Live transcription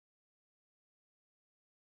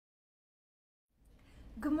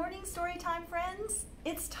Good morning, Storytime friends.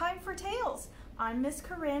 It's time for Tales. I'm Miss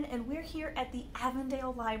Corinne and we're here at the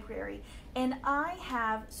Avondale Library and I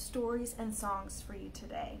have stories and songs for you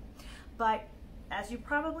today. But as you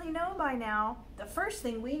probably know by now, the first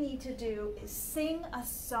thing we need to do is sing a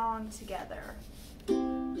song together. The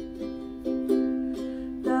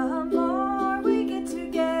more we get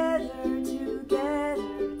together,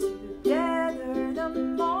 the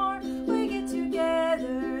more we get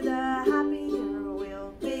together, the happier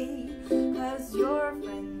we'll be. 'Cause your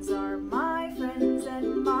friends are my friends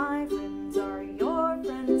and my friends are your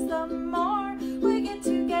friends. The more we get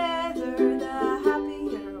together, the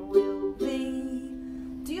happier we'll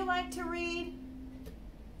be. Do you like to read?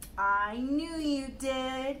 I knew you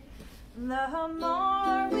did. The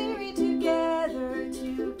more we read together,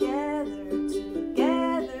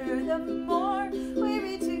 the more we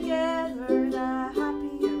read together, the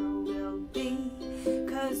happier we'll be.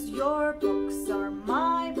 'Cause your books are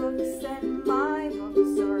my books and my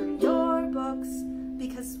books are your books,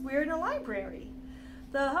 because we're in a library.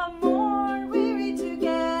 The more we read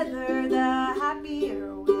together, the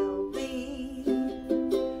happier we'll be.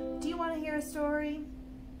 Do you want to hear a story?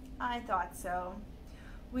 I thought so.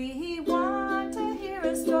 We want to hear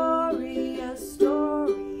a story, a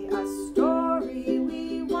story, a story.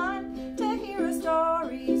 We want to hear a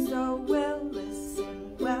story, so we'll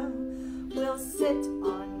listen well. We'll sit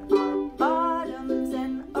on our bottoms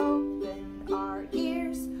and open our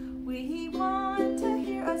ears. We want to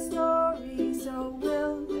hear a story, so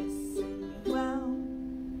we'll listen well.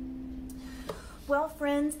 Well,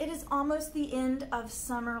 friends, it is almost the end of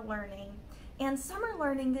summer learning. And summer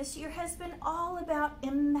learning this year has been all about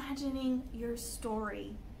imagining your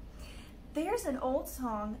story. There's an old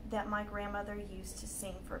song that my grandmother used to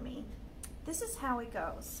sing for me. This is how it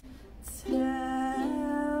goes.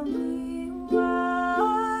 Tell me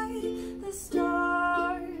why the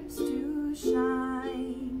stars do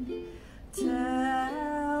shine.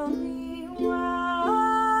 Tell me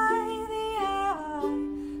why the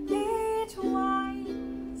ivy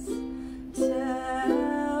twines.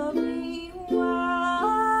 Tell me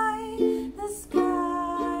why the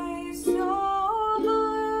sky's so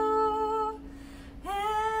blue,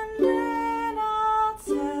 and then I'll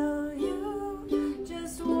tell you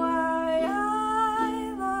just why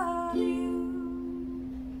I love you.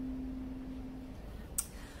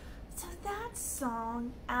 So that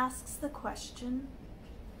song asks the question,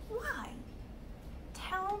 why?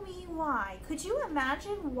 Tell me why. Could you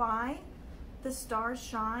imagine why the stars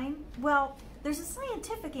shine? Well, there's a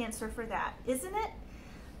scientific answer for that, isn't it?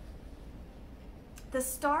 The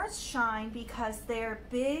stars shine because they're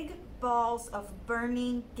big balls of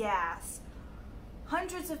burning gas,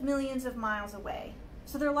 hundreds of millions of miles away.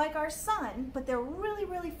 So they're like our sun, but they're really,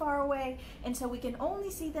 really far away, and so we can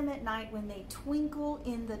only see them at night when they twinkle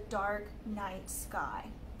in the dark night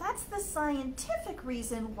sky. That's the scientific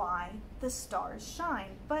reason why the stars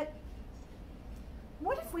shine. But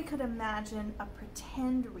what if we could imagine a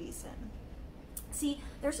pretend reason? See,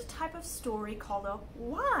 there's a type of story called a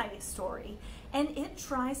why story, and it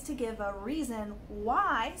tries to give a reason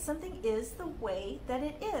why something is the way that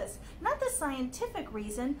it is. Not the scientific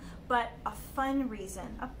reason, but a fun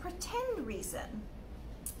reason, a pretend reason.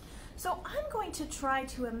 So I'm going to try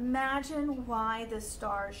to imagine why the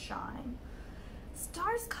stars shine.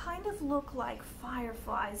 Stars kind of look like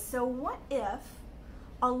fireflies, so what if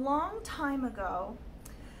a long time ago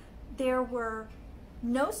there were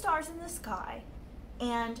no stars in the sky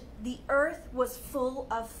and the earth was full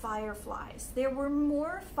of fireflies? There were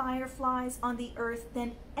more fireflies on the earth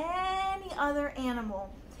than any other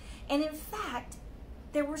animal. And in fact,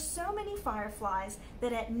 there were so many fireflies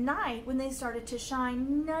that at night when they started to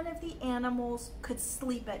shine, none of the animals could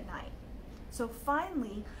sleep at night. So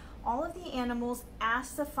finally, all of the animals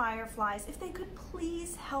asked the fireflies if they could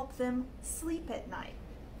please help them sleep at night.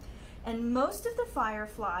 And most of the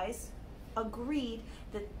fireflies agreed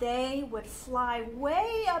that they would fly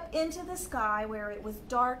way up into the sky where it was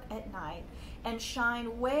dark at night and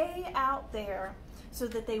shine way out there so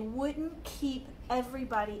that they wouldn't keep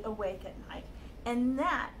everybody awake at night. And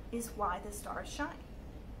that is why the stars shine.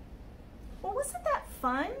 Well, wasn't that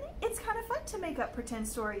fun? It's kind of fun to make up pretend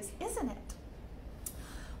stories, isn't it?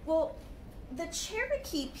 Well, the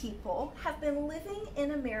Cherokee people have been living in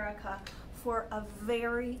America for a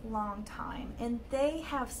very long time, and they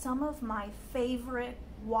have some of my favorite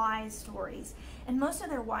why stories. And most of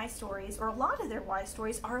their why stories, or a lot of their why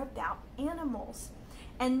stories, are about animals.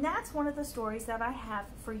 And that's one of the stories that I have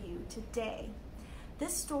for you today.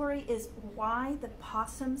 This story is Why the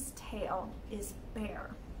Possum's Tail is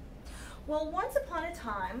Bare. Well, once upon a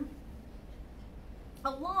time, a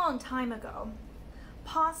long time ago,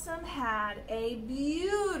 Possum had a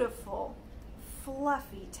beautiful,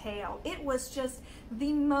 fluffy tail. It was just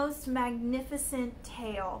the most magnificent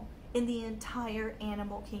tail in the entire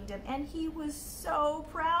animal kingdom, and he was so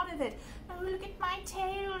proud of it. Oh, look at my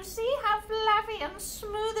tail. See how fluffy and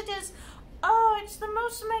smooth it is. Oh, it's the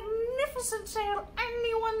most magnificent tail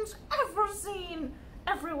anyone's ever seen.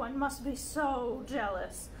 Everyone must be so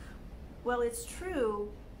jealous. Well, it's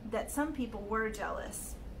true that some people were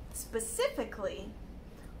jealous, specifically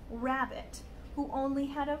Rabbit, who only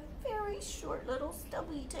had a very short little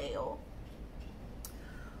stubby tail.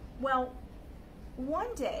 Well,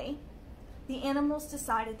 one day, the animals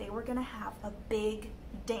decided they were going to have a big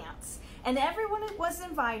dance. And everyone was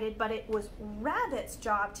invited, but it was Rabbit's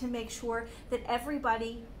job to make sure that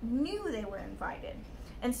everybody knew they were invited.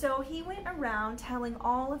 And so he went around telling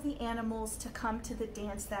all of the animals to come to the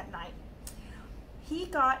dance that night. He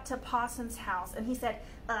got to Possum's house and he said,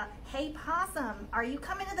 hey Possum, are you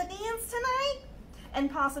coming to the dance tonight? And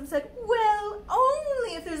Possum said, well,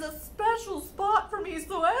 only if there's a special spot for me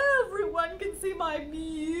so everyone can see my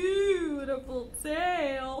beautiful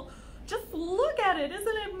tail. Just look at it,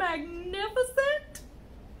 isn't it magnificent?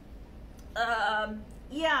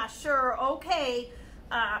 Yeah, sure, okay.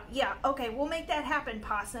 Yeah, okay, we'll make that happen,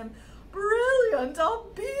 Possum. Brilliant, I'll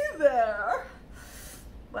be there.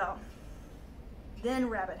 Well, then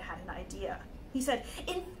Rabbit had an idea. He said,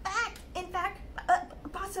 in fact,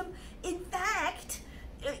 Possum,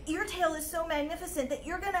 your tail is so magnificent that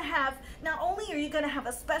you're gonna have, not only are you gonna have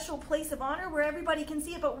a special place of honor where everybody can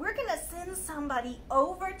see it, but we're gonna send somebody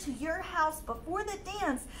over to your house before the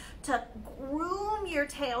dance to groom your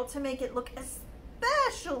tail to make it look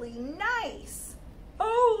especially nice.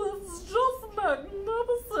 Oh, that's just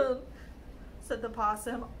magnificent, said the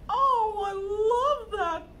Possum. Oh, I love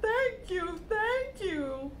that. Thank you, thank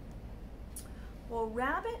you. Well,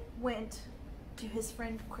 Rabbit went to his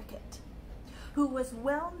friend Cricket, who was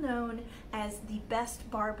well known as the best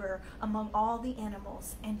barber among all the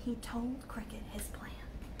animals, and he told Cricket his plan.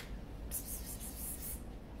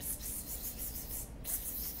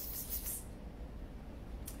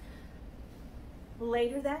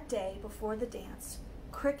 Later that day, before the dance,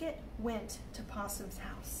 Cricket went to Possum's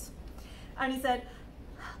house, and he said,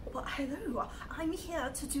 well, hello, I'm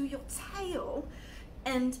here to do your tail.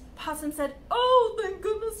 And Possum said, oh, thank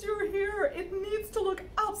goodness you're here. It needs to look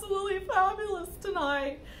absolutely fabulous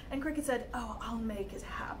tonight. And Cricket said, oh, I'll make it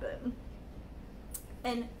happen.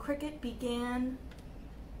 And Cricket began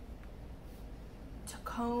to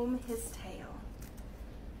comb his tail.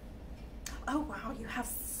 Oh, wow, you have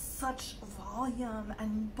such volume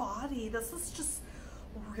and body. This is just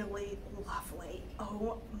really lovely.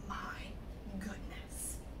 Oh, my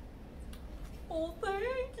goodness. Oh,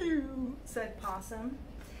 thank you, said Possum.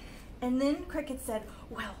 And then Cricket said,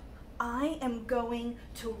 well, I am going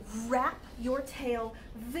to wrap your tail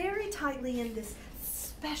very tightly in this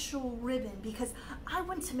special ribbon because I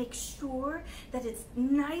want to make sure that it's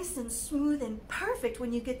nice and smooth and perfect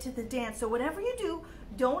when you get to the dance. So whatever you do,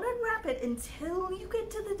 don't unwrap it until you get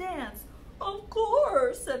to the dance. Of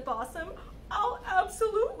course, said Possum. I'll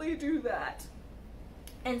absolutely do that.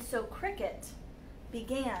 And so Cricket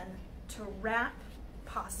began to wrap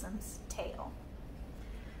Possum's tail.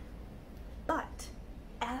 But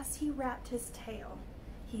as he wrapped his tail,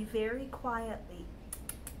 he very quietly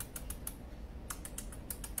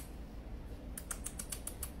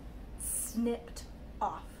snipped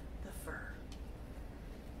off the fur.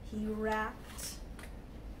 He wrapped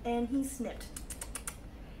and he snipped.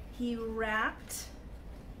 He wrapped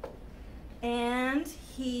and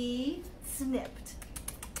he snipped.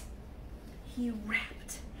 He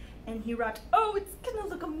wrapped and he wrapped. Oh, it's gonna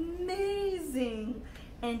look amazing.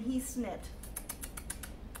 And he snipped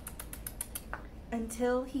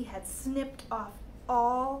until he had snipped off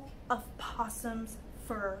all of Possum's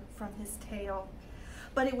fur from his tail.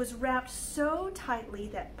 But it was wrapped so tightly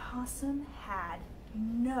that Possum had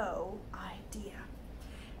no idea.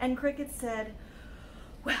 And Cricket said,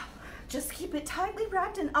 well, just keep it tightly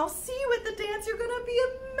wrapped and I'll see you at the dance. You're gonna be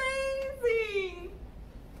amazing.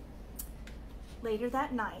 Later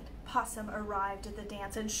that night, Possum arrived at the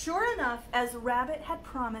dance, and sure enough, as Rabbit had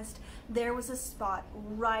promised, there was a spot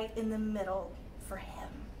right in the middle for him.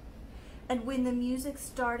 And when the music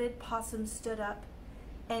started, Possum stood up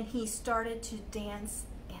and he started to dance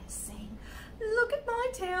and sing. Look at my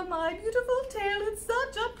tail, my beautiful tail. It's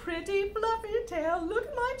such a pretty fluffy tail. Look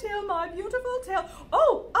at my tail, my beautiful tail.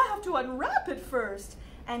 Oh, I have to unwrap it first.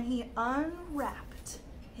 And he unwrapped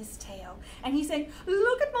his tail. And he sang,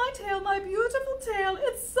 look at my tail, my beautiful tail.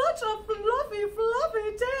 It's such a fluffy,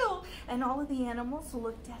 fluffy tail. And all of the animals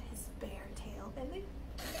looked at his bare tail and they,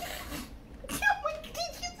 oh my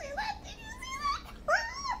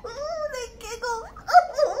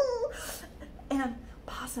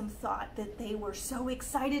Possum thought that they were so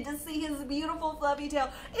excited to see his beautiful fluffy tail.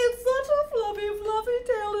 It's such a fluffy, fluffy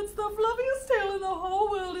tail. It's the fluffiest tail in the whole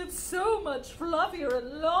world. It's so much fluffier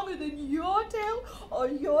and longer than your tail, or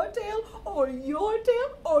your tail, or your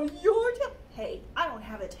tail, or your tail. Hey, I don't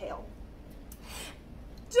have a tail.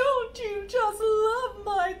 Don't you just love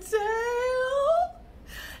my tail?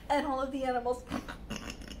 And all of the animals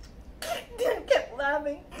kept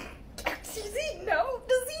laughing. Does he know?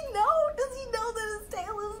 Does he know? Does he know that his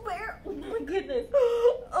tail is bare? Oh my goodness.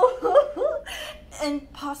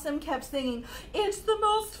 And Possum kept singing, it's the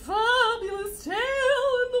most fabulous tail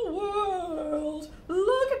in the world.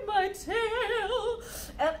 Look at my tail.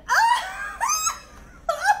 And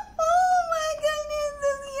oh my goodness,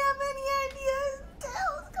 does he have any idea his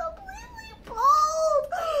tail is completely bald?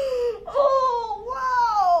 Oh,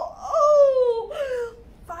 wow. Oh.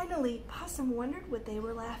 Finally, Possum wondered what they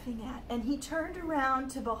were laughing at, and he turned around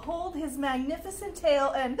to behold his magnificent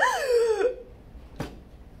tail, and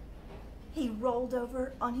he rolled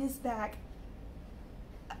over on his back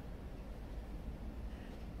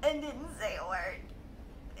and didn't say a word.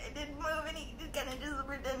 It didn't move, and he kind of just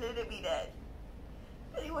pretended to be dead.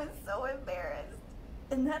 And he was so embarrassed.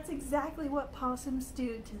 And that's exactly what possums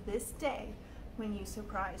do to this day when you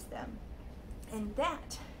surprise them. And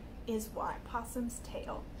that is why Possum's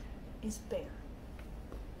tail is bare.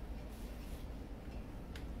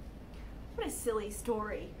 What a silly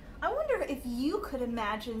story. I wonder if you could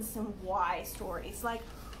imagine some why stories, like,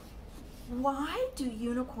 why do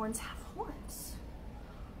unicorns have horns?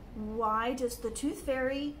 Why does the tooth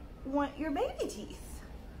fairy want your baby teeth?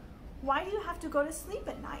 Why do you have to go to sleep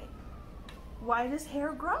at night? Why does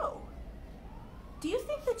hair grow? Do you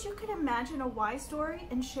think that you could imagine a why story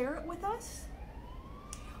and share it with us?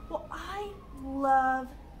 Well, I love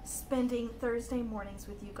spending Thursday mornings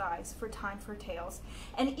with you guys for Time for Tales.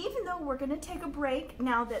 And even though we're going to take a break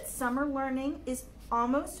now that summer learning is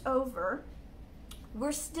almost over,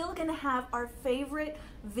 we're still going to have our favorite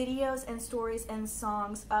videos and stories and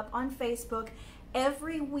songs up on Facebook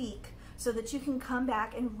every week so that you can come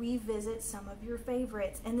back and revisit some of your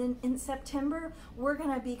favorites. And then in September, we're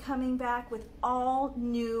going to be coming back with all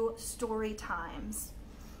new story times.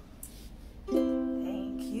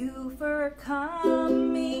 Thank you for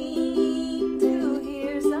coming to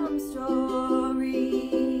hear some stories.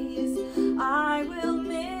 I will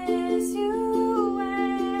miss you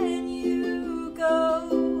when you go,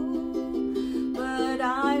 but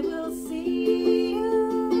I will see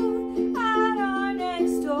you at our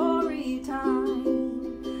next story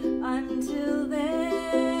time. Until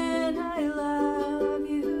then, I love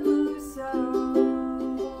you so.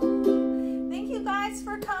 Thank you guys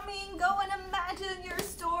for coming. Go and